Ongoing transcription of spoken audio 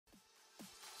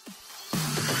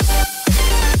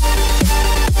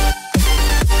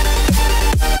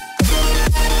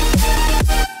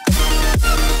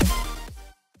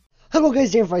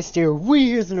guys, Dan Feist here.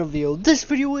 Here's another video. This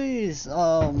video is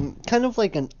kind of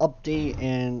like an update,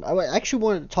 and I actually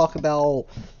wanted to talk about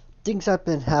things that have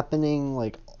been happening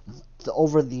like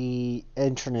over the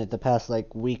internet the past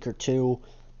like week or two,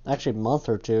 actually month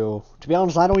or two. To be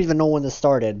honest, I don't even know when this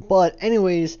started. But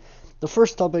anyways, the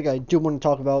first topic I do want to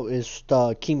talk about is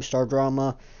the Keemstar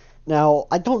drama. Now,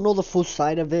 I don't know the full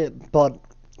side of it, but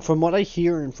from what I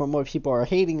hear and from what people are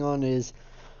hating on is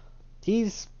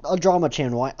he's a drama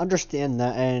channel. I understand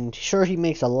that, and sure, he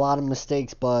makes a lot of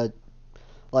mistakes, but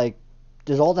like,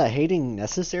 is all that hating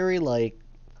necessary? Like,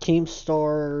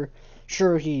 Keemstar,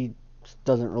 sure, he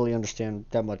doesn't really understand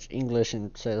that much English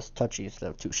and says touchy instead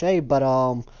of touche, but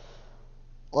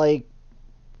like,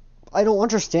 I don't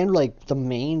understand like the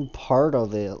main part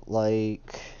of it.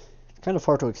 Like, kind of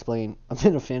hard to explain. I've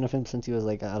been a fan of him since he was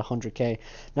like at 100k.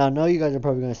 Now I know you guys are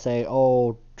probably gonna say,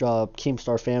 "Oh,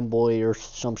 Keemstar fanboy" or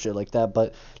some shit like that.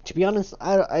 But to be honest,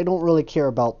 I don't really care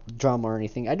about drama or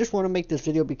anything. I just want to make this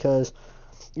video because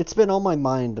it's been on my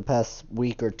mind the past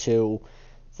week or two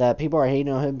that people are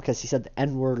hating on him because he said the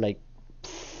N-word like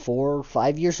 4 or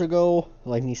 5 years ago.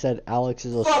 Like he said, Alex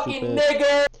is a fucking stupid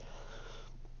nigger.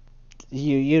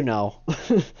 You know.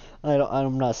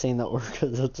 I'm not saying that word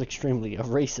because it's extremely a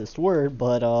racist word,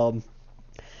 but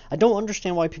I don't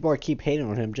understand why people keep hating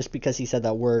on him just because he said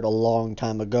that word a long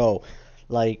time ago.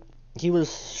 Like, he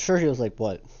was like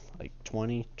what, like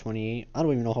 20, 28? I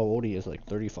don't even know how old he is, like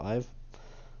 35?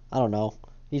 I don't know.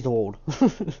 He's old.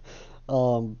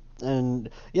 And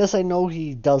yes, I know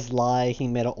he does lie. He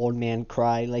made an old man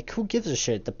cry. Like, who gives a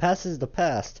shit? The past is the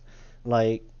past.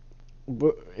 Like,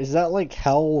 is that like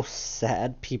how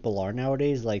sad people are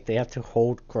nowadays? Like, they have to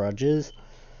hold grudges?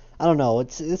 I don't know.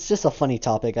 It's just a funny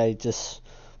topic. I just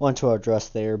want to address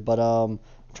there. But I'm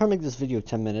trying to make this video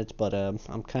 10 minutes, but I'm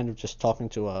kind of just talking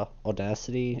to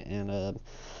Audacity. And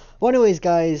well, anyways,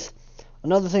 guys,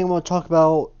 another thing I want to talk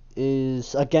about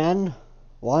is, again,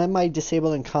 why am I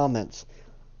disabling comments?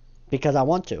 Because I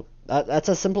want to. That's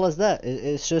as simple as that.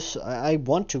 It's just I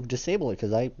want to disable it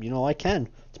because I can.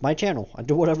 It's my channel. I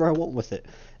do whatever I want with it.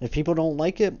 If people don't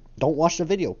like it, don't watch the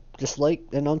video. Dislike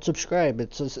and unsubscribe.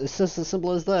 It's just as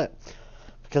simple as that.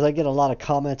 Because I get a lot of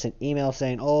comments and emails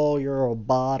saying, "Oh, you're a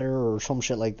botter" or some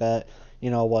shit like that.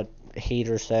 You know what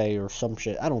haters say or some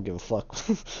shit. I don't give a fuck.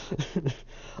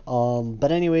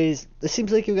 But anyways, it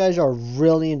seems like you guys are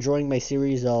really enjoying my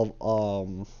series of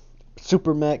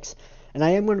Super Mechs. And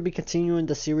I am going to be continuing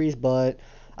the series, but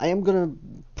I am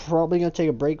probably going to take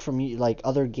a break from like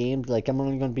other games. Like, I'm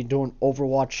only going to be doing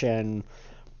Overwatch, and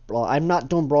I'm not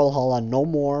doing Brawlhalla no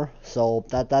more. So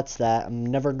that's that. I'm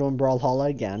never doing Brawlhalla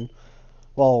again.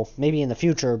 Well, maybe in the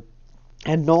future.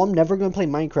 And no, I'm never going to play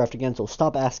Minecraft again, so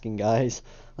stop asking, guys.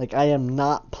 Like, I am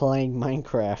not playing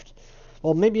Minecraft.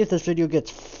 Well, maybe if this video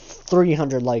gets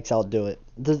 300 likes, I'll do it.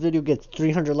 If this video gets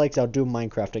 300 likes, I'll do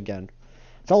Minecraft again.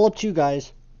 It's all up to you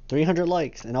guys. 300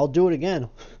 likes, and I'll do it again.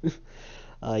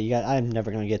 I'm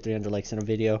never going to get 300 likes in a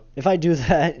video. If I do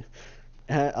that,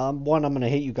 I'm going to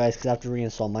hate you guys because I have to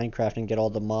reinstall Minecraft and get all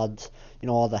the mods,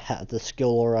 all the skill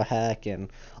aura hack and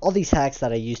all these hacks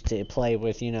that I used to play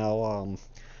with,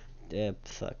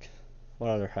 fuck. What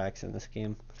other hacks in this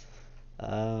game?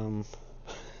 It's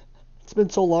been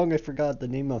so long I forgot the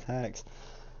name of hacks.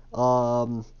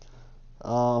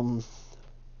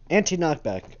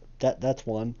 Anti-knockback. That's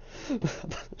one.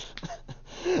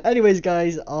 Anyways,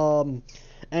 guys,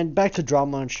 and back to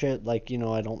drama and shit. Like,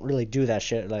 I don't really do that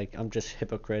shit. Like, I'm just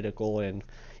hypocritical, and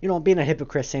I'm being a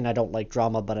hypocrite saying I don't like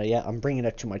drama, but yeah, I'm bringing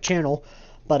it to my channel.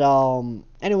 But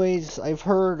anyways, I've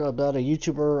heard about a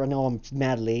YouTuber. I know I'm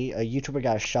mad late. A YouTuber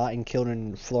got shot and killed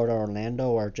in Florida, Orlando,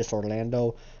 or just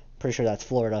Orlando. Pretty sure that's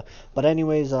Florida. But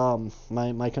anyways,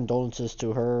 my condolences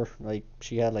to her. Like,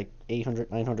 she had like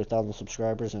 900,000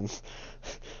 subscribers, and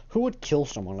who would kill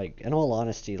someone? Like, in all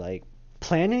honesty, like,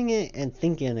 planning it and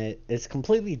thinking it is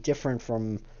completely different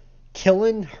from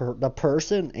killing the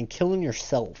person and killing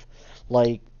yourself.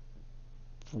 Like,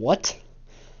 what?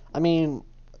 I mean,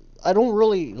 I don't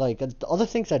really like other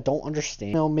things I don't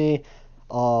understand. Me,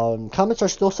 comments are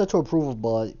still set to approval,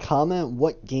 but comment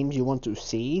what games you want to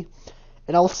see.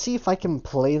 And I'll see if I can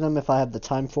play them if I have the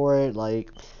time for it.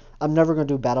 Like, I'm never going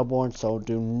to do Battleborn, so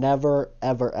do never,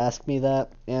 ever ask me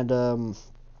that. And, I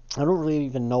don't really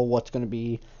even know what's going to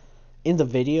be in the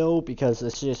video, because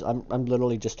it's just, I'm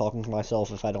literally just talking to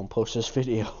myself if I don't post this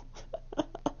video.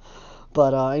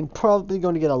 But, I'm probably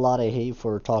going to get a lot of hate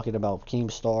for talking about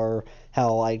Keemstar,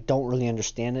 how I don't really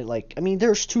understand it. Like, I mean,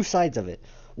 there's two sides of it.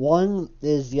 One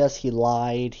is, yes, he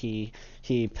lied, he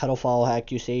pedophile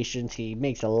accusations, he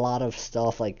makes a lot of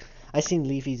stuff. Like, I seen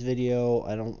Leafy's video.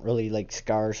 I don't really like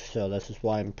scars, so this is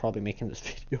why I'm probably making this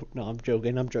video. No, I'm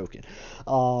joking. I'm joking.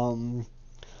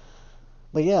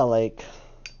 But yeah, like,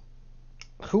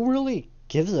 who really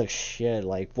gives a shit,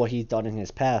 like, what he's done in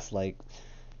his past? Like,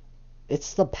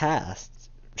 it's the past.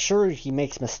 Sure, he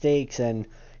makes mistakes and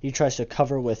he tries to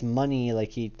cover with money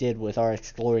like he did with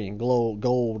RX Glory and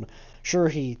Gold. Sure,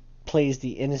 he plays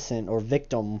the innocent or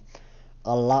victim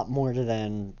a lot more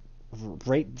than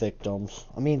rape victims.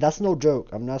 I mean, that's no joke.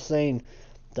 I'm not saying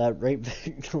that rape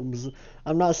victims,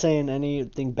 I'm not saying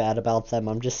anything bad about them.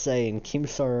 I'm just saying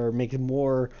Keemstar makes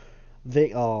more,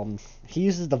 he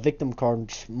uses the victim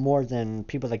card more than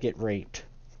people that get raped.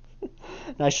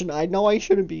 And I know I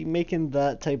shouldn't be making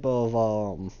that type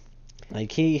of,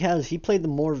 like, he played the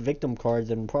more victim card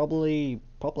than probably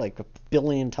like a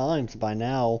billion times by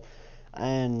now.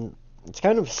 And it's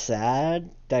kind of sad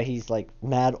that he's like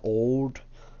mad old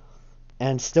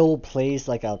and still plays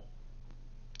like a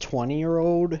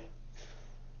 20-year-old,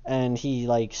 and he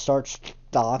like starts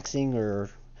doxing or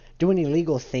doing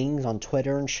illegal things on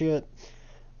Twitter and shit.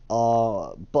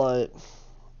 But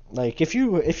like, if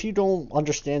you don't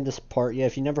understand this part yet,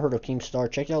 if you never heard of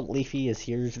Keemstar, check out Leafy is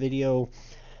Here's video,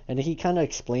 and he kind of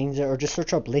explains it. Or just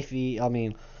search up Leafy, I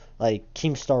mean, like,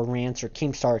 Keemstar rants or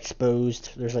Keemstar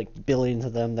exposed. There's like billions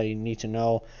of them that you need to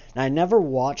know. And I never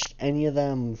watched any of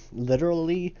them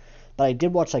literally, but I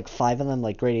did watch like 5 of them,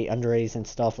 like grade 8 under A's and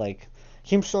stuff. Like,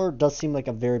 Keemstar does seem like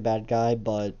a very bad guy,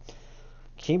 but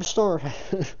Keemstar,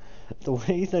 the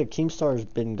way that Keemstar has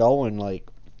been going, like,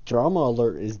 Drama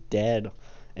Alert is dead,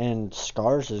 and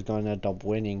Scars is going to end up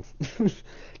winning.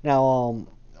 Now,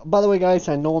 by the way, guys,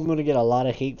 I know I'm going to get a lot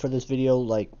of hate for this video,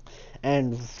 like,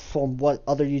 and from what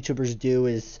other YouTubers do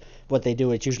is, what they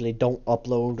do is usually don't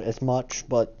upload as much,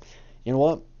 but you know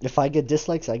what? If I get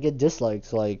dislikes, I get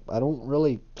dislikes. Like, I don't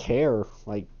really care.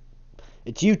 Like,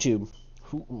 it's YouTube.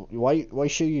 Why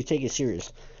should you take it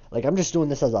serious? Like, I'm just doing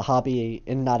this as a hobby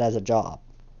and not as a job.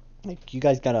 Like, you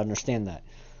guys gotta understand that.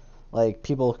 Like,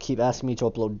 people keep asking me to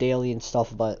upload daily and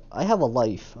stuff, but I have a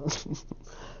life.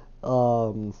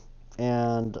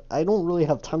 And I don't really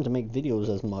have time to make videos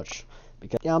as much.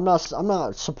 Because, yeah, I'm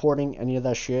not supporting any of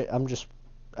that shit.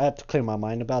 I have to clear my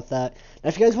mind about that. Now,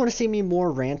 if you guys want to see me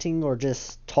more ranting or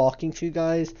just talking to you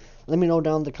guys, let me know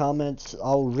down in the comments.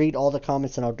 I'll read all the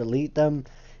comments and I'll delete them.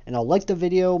 And I'll like the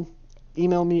video.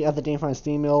 Email me at the DaneFinest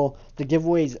email. The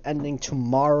giveaway is ending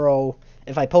tomorrow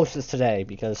if I post this today,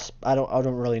 because I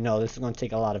don't really know. This is going to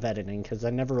take a lot of editing because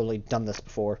I've never really done this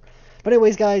before. But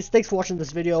anyways, guys, thanks for watching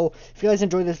this video. If you guys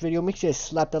enjoyed this video, make sure you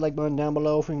slap that like button down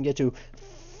below if we can get to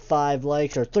 5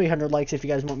 likes or 300 likes if you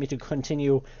guys want me to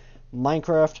continue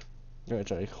Minecraft,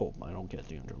 which I hope I don't get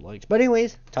 300 likes. But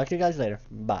anyways, talk to you guys later.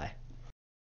 Bye.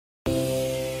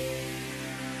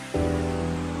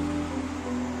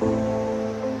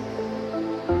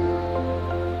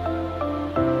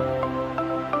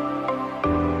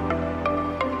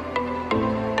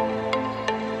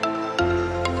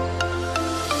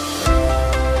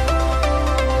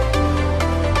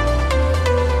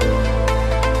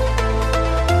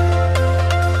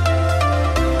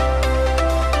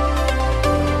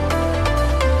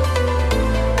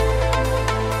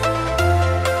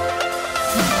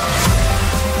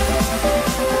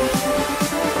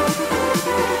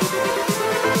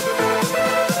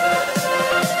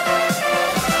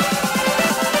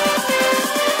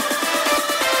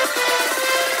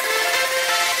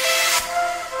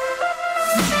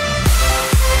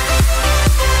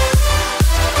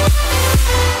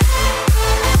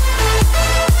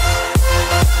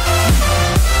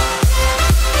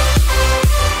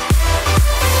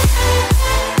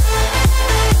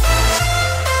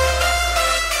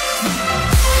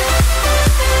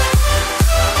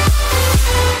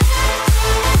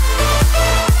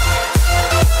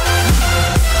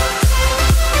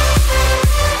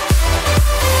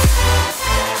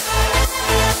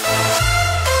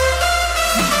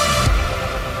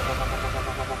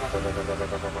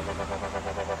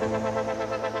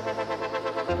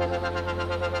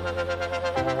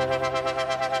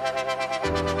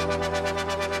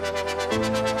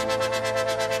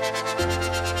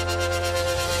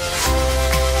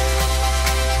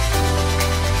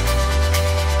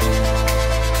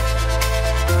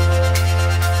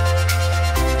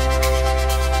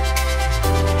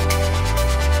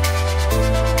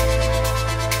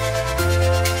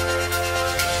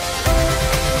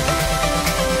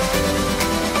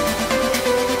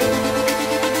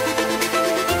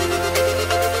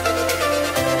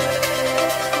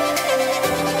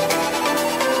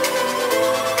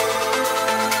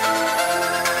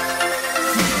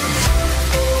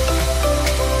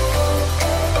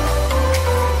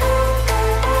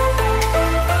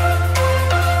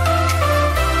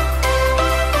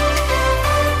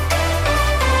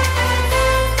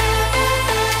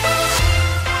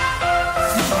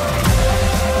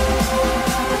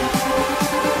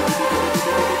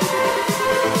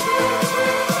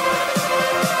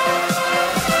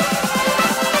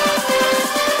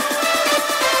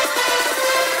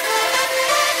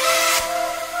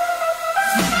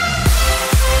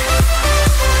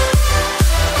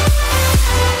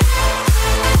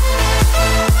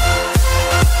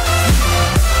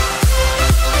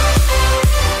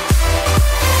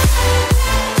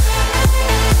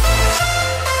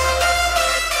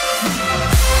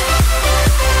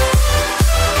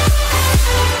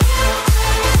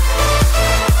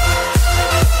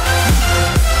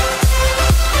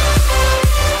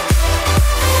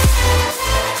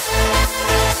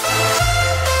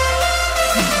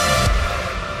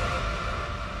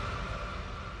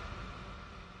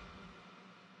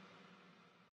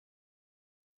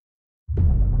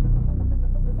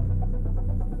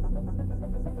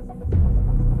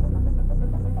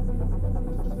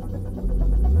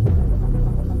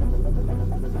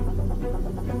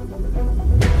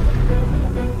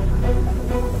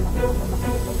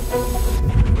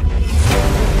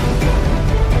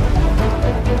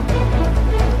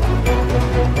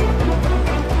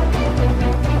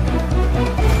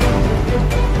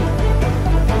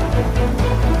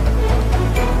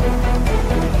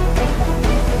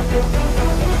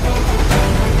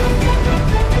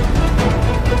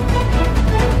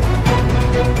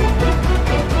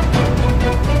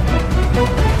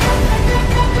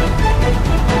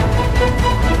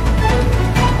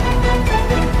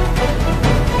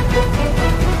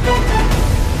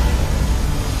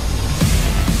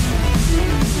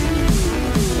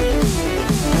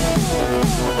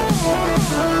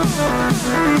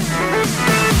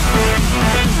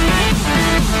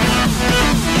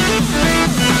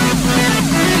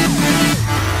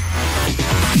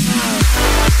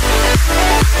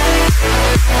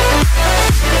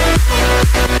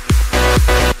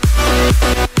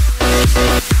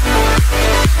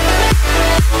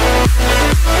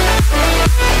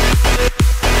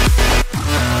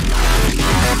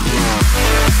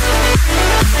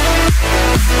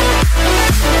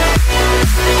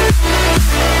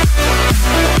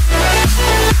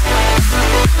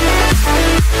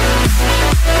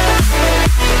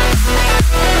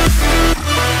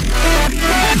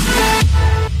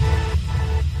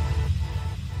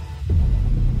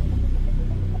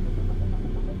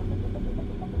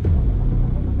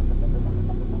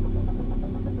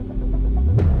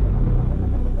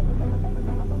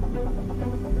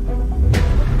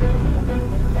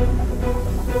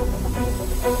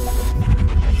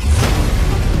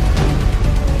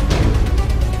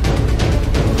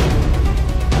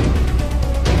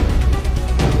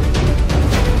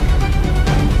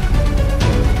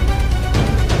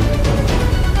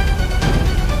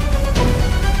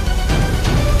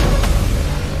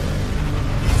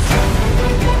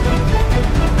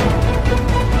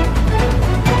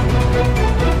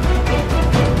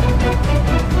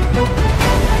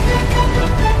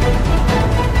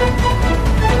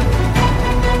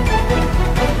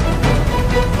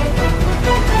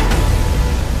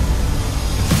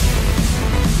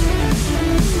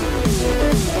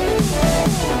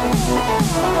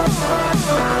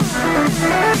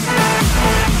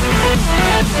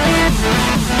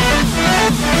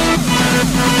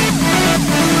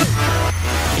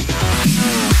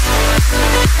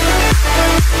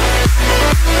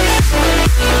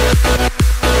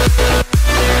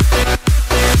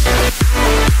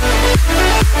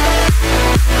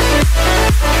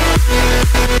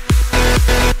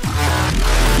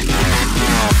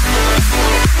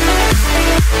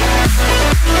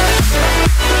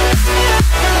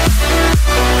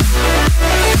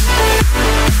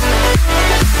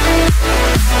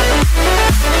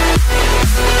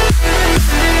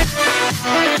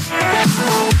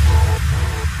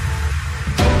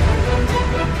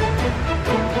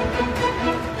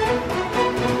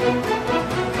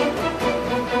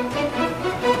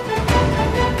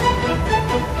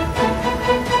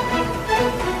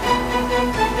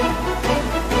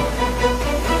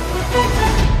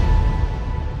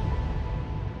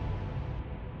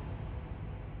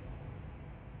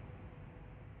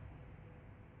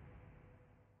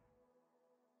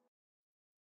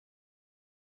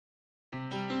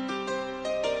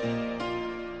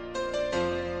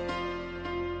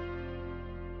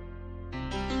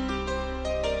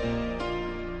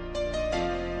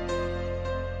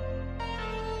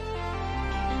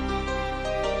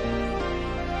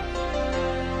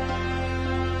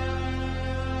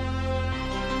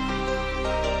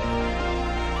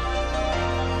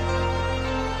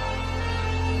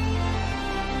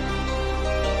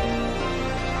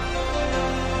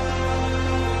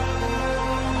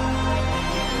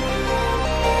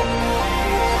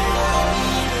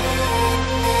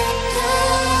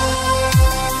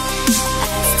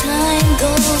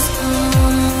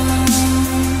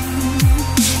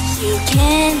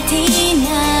 can't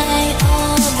deny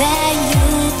all that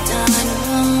you've done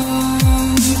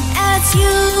wrong. As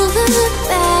you look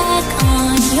back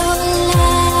on your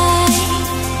life,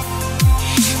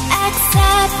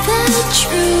 accept the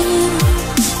truth.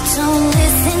 Don't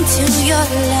listen to your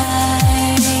lies.